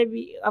you try to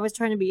be, I was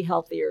trying to be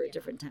healthier at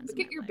different times. But in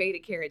get my your life. beta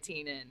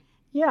carotene in.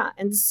 Yeah.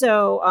 And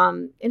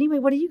so, anyway,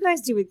 what do you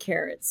guys do with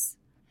carrots?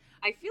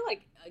 I feel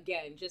like,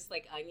 again, just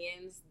like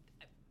onions,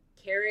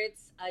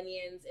 carrots,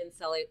 onions, and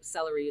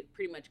celery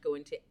pretty much go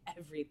into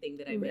everything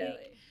that I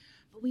make.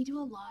 But we do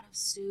a lot of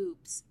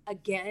soups.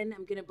 Again,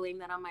 I'm going to blame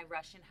that on my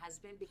Russian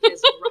husband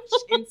because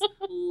Russians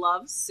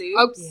love soup.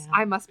 Oh, Yeah.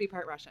 I must be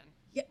part Russian.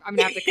 Yeah. I'm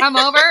gonna have to come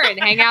over and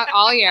hang out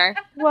all year.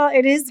 Well,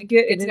 it is good.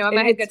 Get to know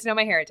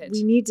my heritage.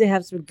 We need to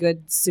have some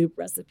good soup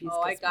recipes.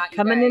 Oh, I 'cause got we're you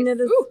coming guys. into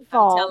the Ooh,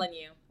 fall. I'm telling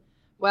you.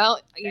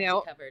 Well, Got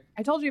you covered.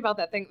 I told you about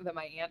that thing that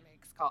my aunt makes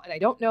called, and I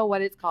don't know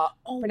what it's called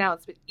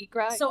pronounced, but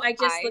ikra. So I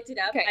just looked it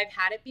up. Okay. I've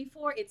had it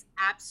before. It's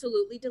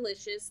absolutely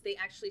delicious. They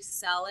actually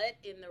sell it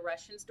in the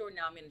Russian store.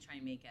 Now I'm going to try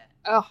and make it.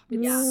 Oh,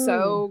 it's Yeah.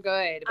 so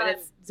good. But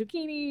it's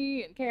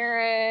zucchini and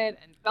carrot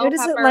and bell What is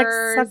peppers. it, like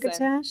and-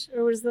 succotash?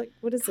 Or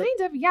what is it?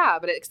 Kind of, yeah.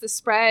 But it's the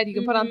spread you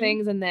can put on Mhm.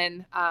 things, and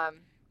then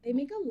They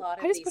make a lot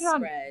of I just these put it on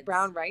spreads.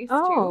 brown rice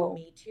Oh.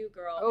 Me too,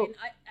 girl. Oh. And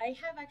I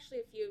have actually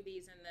a few of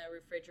these in the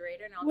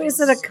refrigerator. And I'll What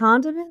just is it, a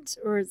condiment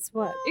or it's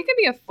what? too. It could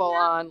be a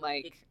full-on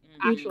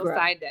actual Ikra.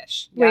 side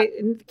dish. Wait,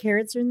 and the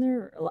carrots are in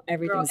there? Or Girl,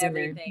 everything's in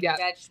there? everything. Yeah.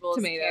 Vegetables,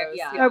 Tomatoes,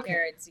 yeah, yeah. Okay.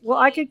 carrots. Well,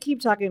 I zucchini. could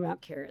keep talking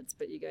about carrots,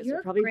 but you guys Your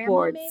are probably grandma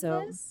bored. made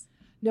So this?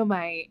 No,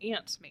 my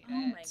aunt made it. Oh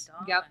my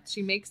Yep, gosh.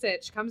 she makes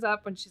it. She comes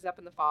up when she's up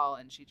in the fall,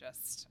 and she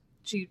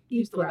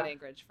used to live in Ikra.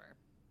 Anchorage for.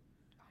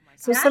 Oh my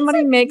So That's somebody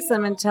a- makes you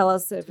them know, and tell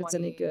us if it's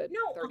any 20 good.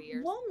 No, 30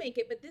 years. we'll make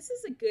it, but this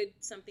is a good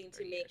something to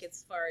 30 make years.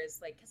 as far as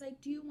because I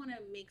do want to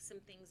make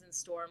some things and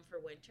store them for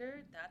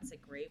winter. That's a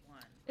great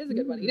one. It's a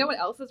good one. You know what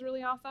else is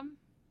really awesome?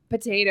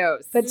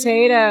 Potatoes.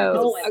 Potatoes.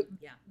 Oh, This is- and,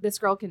 yeah. This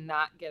girl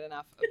cannot get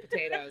enough of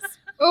potatoes.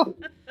 Oh,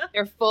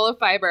 they're full of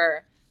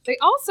fiber. They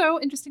also,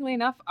 interestingly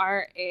enough,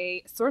 are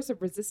a source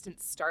of resistant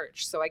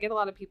starch. So I get a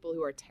lot of people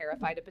who are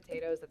terrified of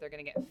potatoes, that they're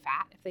going to get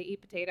fat if they eat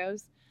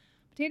potatoes.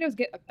 Potatoes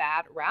get a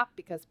bad rap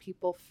because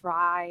people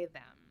fry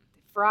them.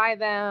 They fry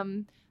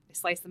them, they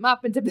slice them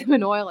up and dip them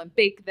in oil and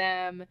bake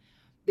them.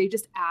 They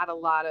just add a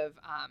lot of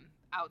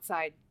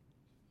outside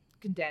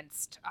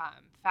condensed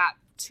fat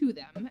to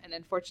them. And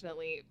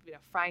unfortunately,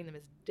 frying them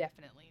is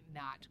definitely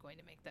not going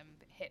to make them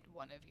hit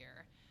one of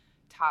your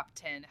top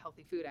 10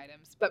 healthy food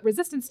items. But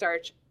resistant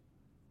starch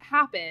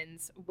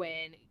happens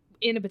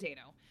in a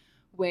potato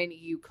when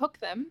you cook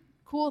them,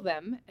 cool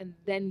them, and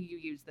then you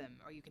use them,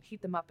 or you can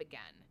heat them up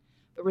again.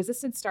 But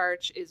resistant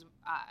starch is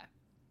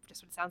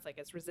just what it sounds like.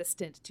 It's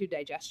resistant to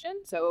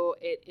digestion, so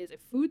it is a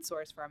food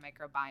source for our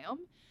microbiome.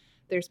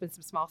 There's been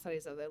some small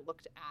studies that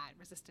looked at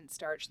resistant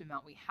starch, the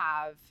amount we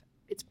have.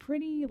 It's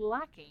pretty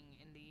lacking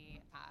in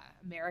the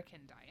American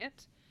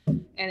diet,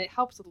 and it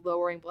helps with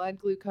lowering blood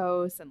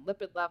glucose and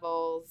lipid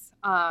levels.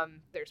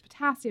 There's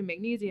potassium,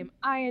 magnesium,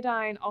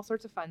 iodine, all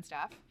sorts of fun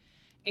stuff.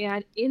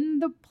 And in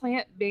the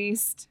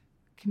plant-based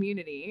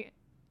community,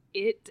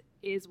 it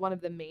is one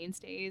of the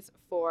mainstays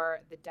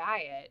for the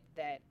diet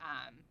that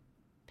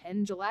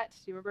Penn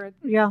Jillette, do you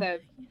remember?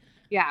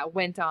 Yeah.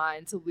 Went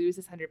on to lose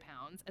his 100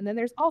 pounds. And then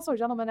there's also a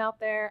gentleman out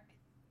there,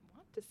 I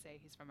want to say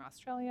he's from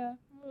Australia.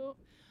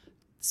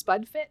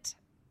 Spudfit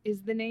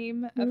is the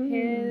name of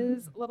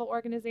his little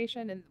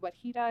organization and what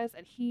he does.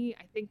 And he,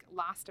 I think,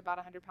 lost about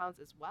 100 pounds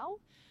as well.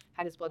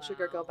 Had his blood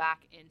sugar go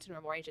back into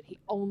normal range, and he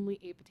only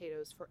ate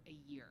potatoes for a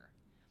year.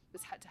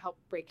 This had to help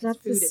break his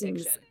food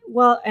addiction.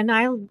 Well, and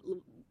I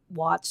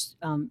watched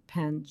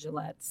Penn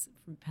Jillette's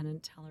from Penn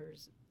and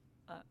Teller's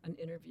an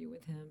interview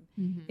with him,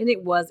 and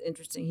it was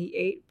interesting. He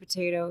ate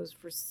potatoes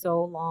for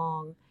so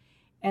long,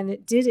 and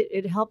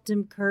it helped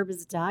him curb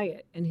his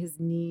diet and his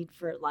need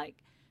for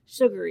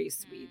sugary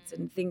sweets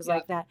and things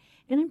like that.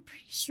 And I'm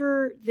pretty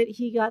sure that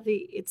he got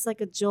it's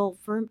like a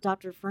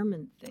Dr.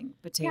 Furman thing,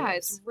 potatoes. Yeah,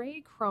 it's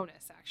Ray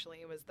Cronus, actually.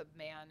 It was the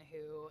man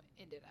who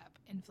ended up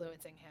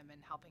influencing him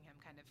and helping him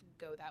kind of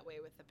go that way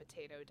with the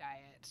potato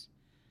diet.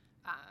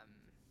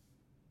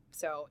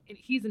 So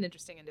he's an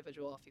interesting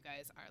individual if you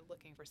guys are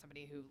looking for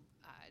somebody who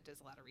does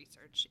a lot of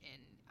research in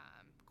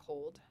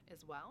cold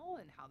as well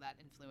and how that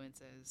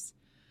influences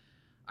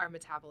our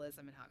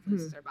metabolism and how it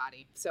influences our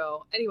body.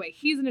 So anyway,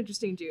 he's an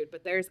interesting dude,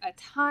 but there's just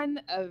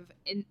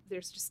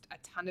a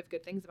ton of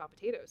good things about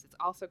potatoes. It's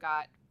also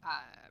got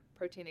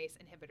proteinase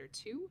inhibitor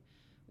 2,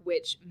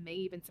 which may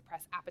even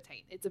suppress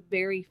appetite. It's a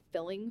very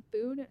filling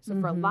food. So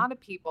for a lot of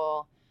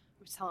people,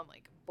 we tell them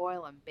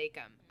boil them, bake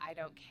them. I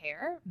don't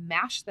care.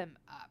 Mash them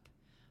up.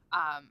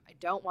 I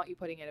don't want you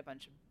putting in a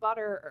bunch of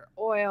butter or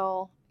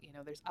oil.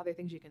 There's other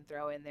things you can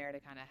throw in there to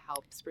kind of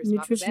help spruce them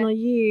up a bit. Nutritional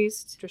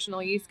yeast.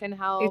 Nutritional yeast can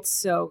help. It's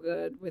so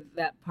good with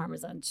that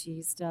Parmesan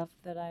cheese stuff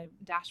that I...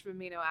 Dash of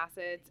amino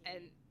acids,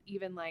 and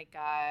even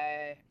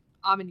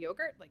almond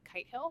yogurt, like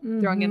Kite Hill,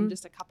 throwing in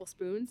just a couple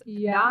spoons.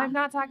 Yeah. Now I'm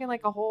not talking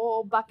a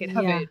whole bucket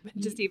of it, but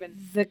just even...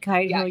 The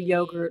Kite Hill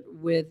yogurt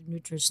with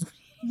nutritional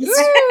yeast.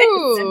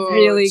 Ooh,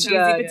 really cheesy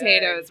good.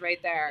 potatoes right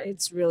there.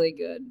 It's really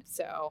good.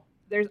 So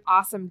there's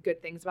awesome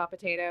good things about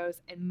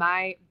potatoes, and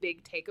my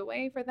big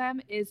takeaway for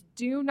them is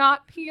do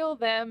not peel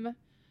them.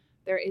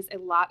 There is a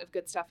lot of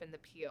good stuff in the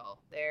peel.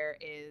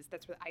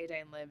 That's where the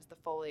iodine lives, the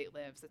folate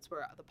lives, that's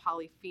where the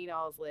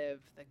polyphenols live,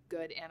 the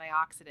good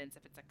antioxidants.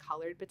 If it's a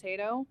colored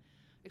potato,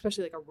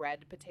 especially like a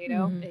red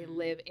potato, they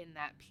live in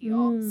that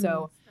peel.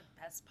 So That's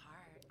the best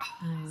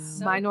part.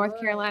 So my North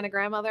good. Carolina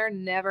grandmother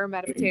never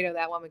met a potato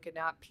that woman could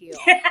not peel.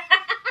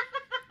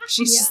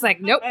 She's just like,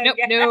 nope.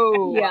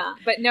 Yeah.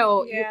 But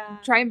no, you Yeah.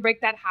 try and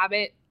break that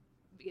habit,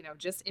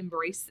 just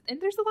embrace. And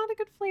there's a lot of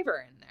good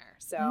flavor in there.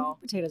 So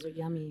Potatoes are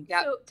yummy.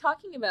 yeah. So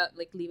talking about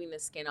like leaving the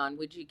skin on,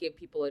 would you give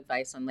people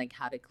advice on like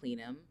how to clean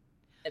them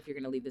if you're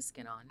going to leave the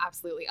skin on?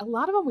 Absolutely. A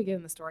lot of them we get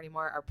in the store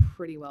anymore are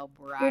pretty well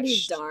brushed.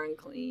 Pretty darn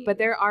clean. But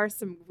there are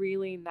some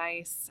really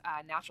nice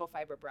natural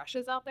fiber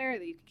brushes out there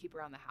that you can keep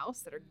around the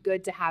house that are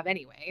good to have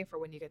anyway for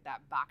when you get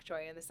that bok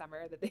choy in the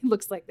summer that it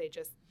looks like they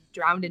just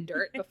drowned in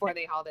dirt before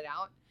they hauled it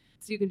out.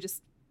 So you can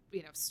just,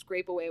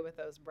 scrape away with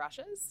those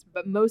brushes.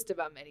 But most of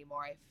them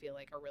anymore, I feel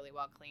like, are really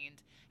well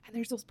cleaned. And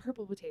there's those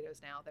purple potatoes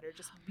now that are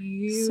just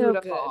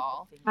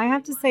beautiful. good. I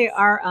have to say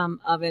our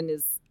oven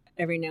is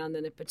every now and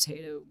then a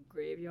potato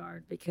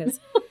graveyard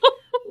because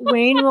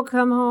Wayne will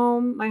come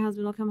home, my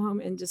husband will come home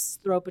and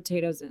just throw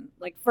potatoes in.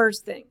 Like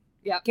first thing.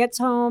 Yep. Gets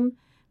home,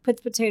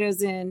 puts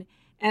potatoes in,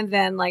 and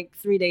then like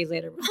 3 days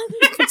later,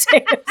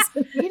 potatoes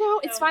in.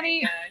 It's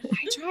funny.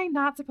 I try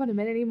not to put them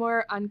in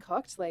anymore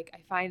uncooked. Like I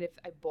find if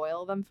I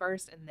boil them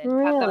first and then cut them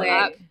Really?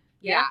 up.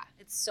 Yeah.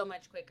 It's so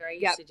much quicker. I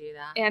used to do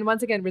that. And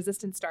once again,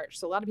 resistant starch.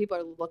 So a lot of people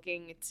are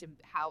looking to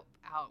help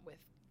out with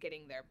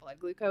getting their blood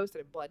glucose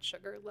or blood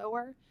sugar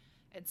lower.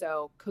 And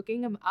so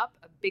cooking them up,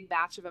 a big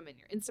batch of them in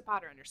your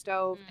Instapot or on your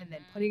stove, and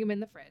then putting them in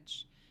the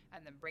fridge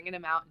and then bringing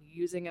them out and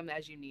using them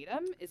as you need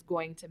them is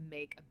going to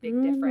make a big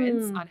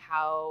difference on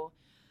how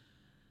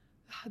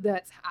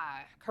that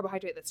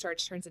carbohydrate, that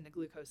starch, turns into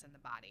glucose in the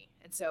body.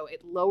 And so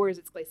it lowers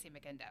its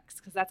glycemic index,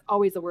 because that's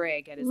always the worry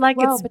I get is Like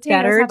well, it's potatoes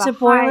better have to a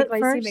boil high it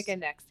glycemic first?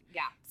 index.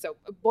 Yeah. So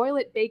boil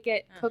it, bake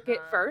it, cook it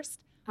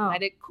first, Oh.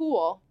 let it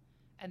cool,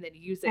 and then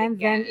use it And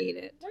again. then eat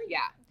it. Yeah,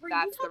 Were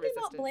that's you the talking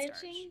about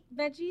resistant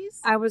blanching veggies?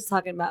 I was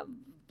talking about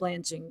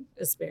blanching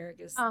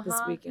asparagus this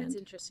weekend. That's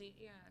interesting.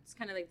 Yeah, it's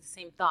kind of like the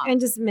same thought. And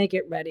just make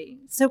it ready.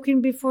 So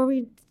before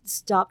we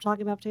stop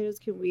talking about potatoes,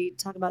 can we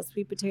talk about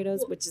sweet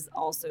potatoes, which is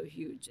also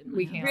huge in my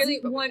We house. can't. Really,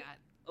 but we one- can.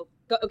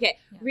 Okay,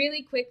 Yeah.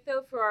 really quick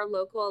though, for our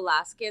local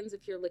Alaskans,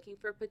 if you're looking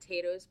for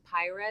potatoes,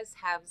 Pyres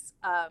has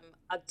a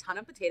ton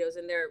of potatoes,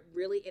 and they're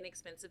really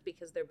inexpensive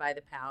because they're by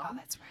the pound. Oh,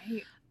 that's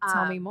right.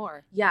 Tell me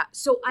more. Yeah,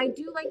 so I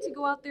do like to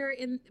go out there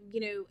and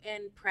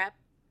prep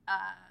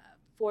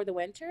for the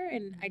winter,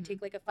 and I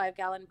take like a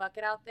 5-gallon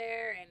bucket out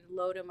there and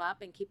load them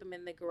up and keep them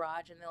in the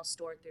garage, and they'll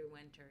store it through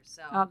winter.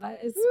 So Oh,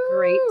 that is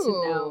great to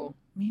know. Ooh.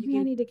 Maybe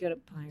I need to go to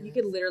Pirates. you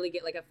could literally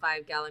get like a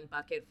 5-gallon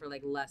bucket for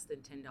like less than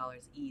 $10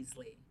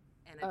 easily,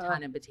 and a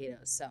ton of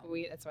potatoes. So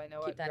That's what I know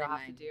Keep what that we'll in have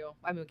to mind. do.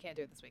 I mean, we can't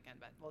do it this weekend,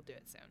 but we'll do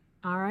it soon.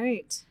 All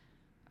right.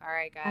 All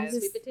right, I guys.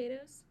 just- sweet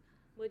potatoes,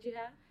 what'd you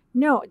have?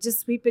 No, just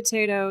sweet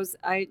potatoes.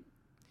 I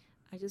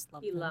just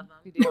love You them. love them.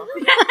 We do.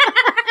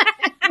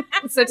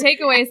 So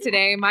takeaways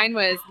today, mine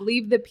was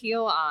leave the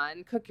peel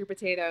on, cook your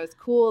potatoes,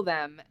 cool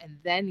them, and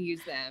then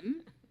use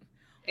them.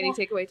 Any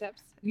takeaway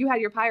tips? You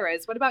had your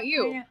Pyres. What about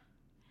you?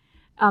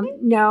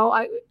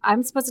 No,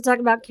 I'm supposed to talk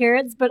about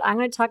carrots, but I'm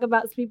going to talk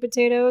about sweet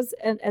potatoes.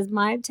 And as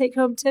my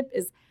take-home tip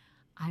is,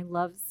 I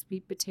love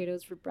sweet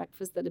potatoes for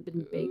breakfast that have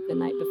been baked the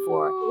night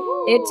before.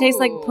 It tastes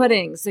like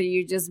pudding, so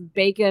you just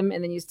bake them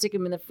and then you stick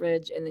them in the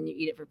fridge and then you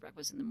eat it for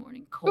breakfast in the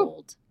morning,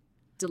 cold,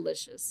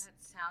 delicious.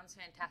 That sounds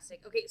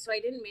fantastic. Okay, so I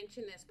didn't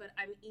mention this, but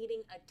I'm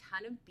eating a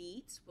ton of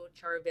beets,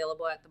 which are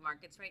available at the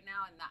markets right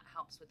now, and that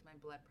helps with my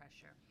blood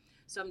pressure.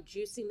 So I'm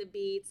juicing the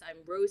beets, I'm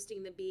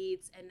roasting the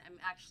beets, and I'm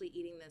actually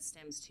eating the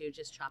stems too,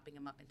 just chopping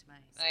them up into my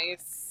salad.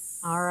 Nice.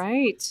 All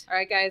right. All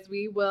right, guys.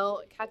 We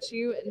will catch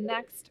you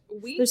next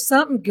week. There's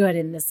something good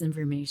in this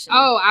information.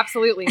 Oh,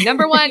 absolutely.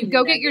 Number one,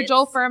 go get your Nuggets.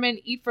 Joel Furman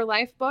Eat for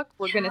Life book.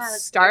 We're going to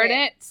let's start do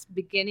it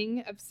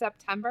beginning of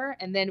September,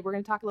 and then we're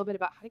going to talk a little bit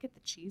about how to get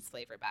the cheese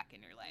flavor back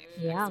in your life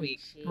Yeah. next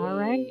week. All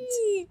right.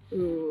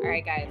 All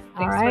right, guys. All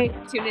Thanks right.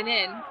 for tuning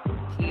in.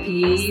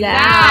 Peace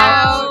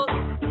out. out.